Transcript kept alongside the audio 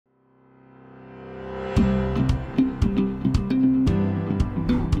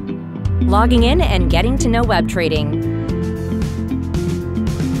logging in and getting to know web trading.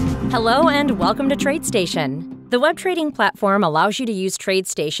 Hello and welcome to TradeStation. The web trading platform allows you to use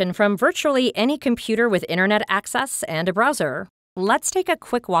TradeStation from virtually any computer with internet access and a browser. Let's take a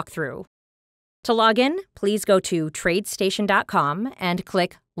quick walkthrough. To log in, please go to TradeStation.com and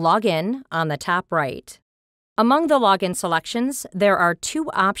click Login on the top right. Among the login selections, there are two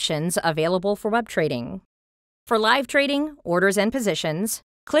options available for web trading. For live trading, orders and positions,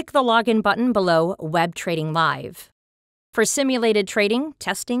 click the login button below Web Trading Live. For simulated trading,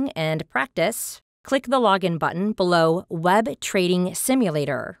 testing, and practice, click the login button below Web Trading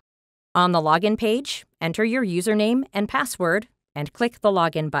Simulator. On the login page, enter your username and password and click the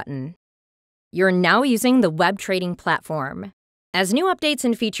login button. You're now using the web trading platform. As new updates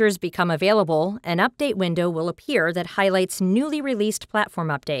and features become available, an update window will appear that highlights newly released platform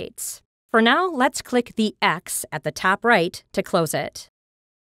updates. For now, let's click the X at the top right to close it.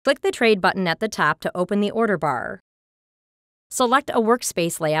 Click the Trade button at the top to open the order bar. Select a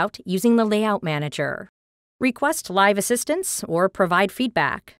workspace layout using the Layout Manager. Request live assistance or provide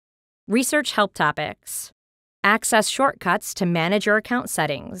feedback. Research help topics. Access shortcuts to manage your account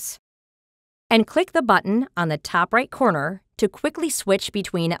settings. And click the button on the top right corner to quickly switch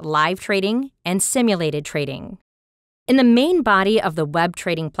between live trading and simulated trading. In the main body of the web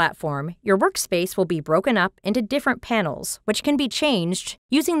trading platform, your workspace will be broken up into different panels, which can be changed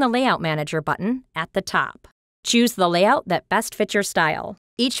using the Layout Manager button at the top. Choose the layout that best fits your style.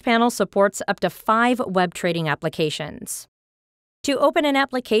 Each panel supports up to 5 web trading applications. To open an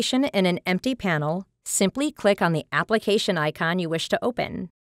application in an empty panel, simply click on the application icon you wish to open.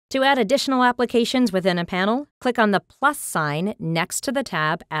 To add additional applications within a panel, click on the plus sign next to the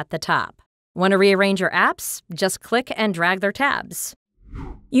tab at the top. Want to rearrange your apps? Just click and drag their tabs.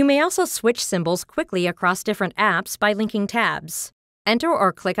 You may also switch symbols quickly across different apps by linking tabs. Enter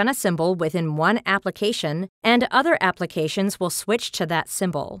or click on a symbol within one application, and other applications will switch to that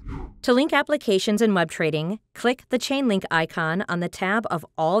symbol. To link applications in web trading, click the chain link icon on the tab of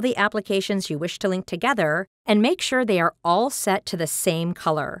all the applications you wish to link together, and make sure they are all set to the same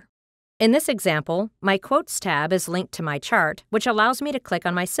color. In this example, my Quotes tab is linked to my chart, which allows me to click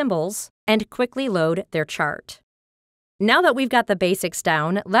on my symbols and quickly load their chart. Now that we've got the basics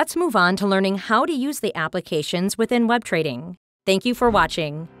down, let's move on to learning how to use the applications within web trading. Thank you for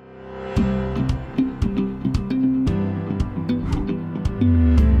watching.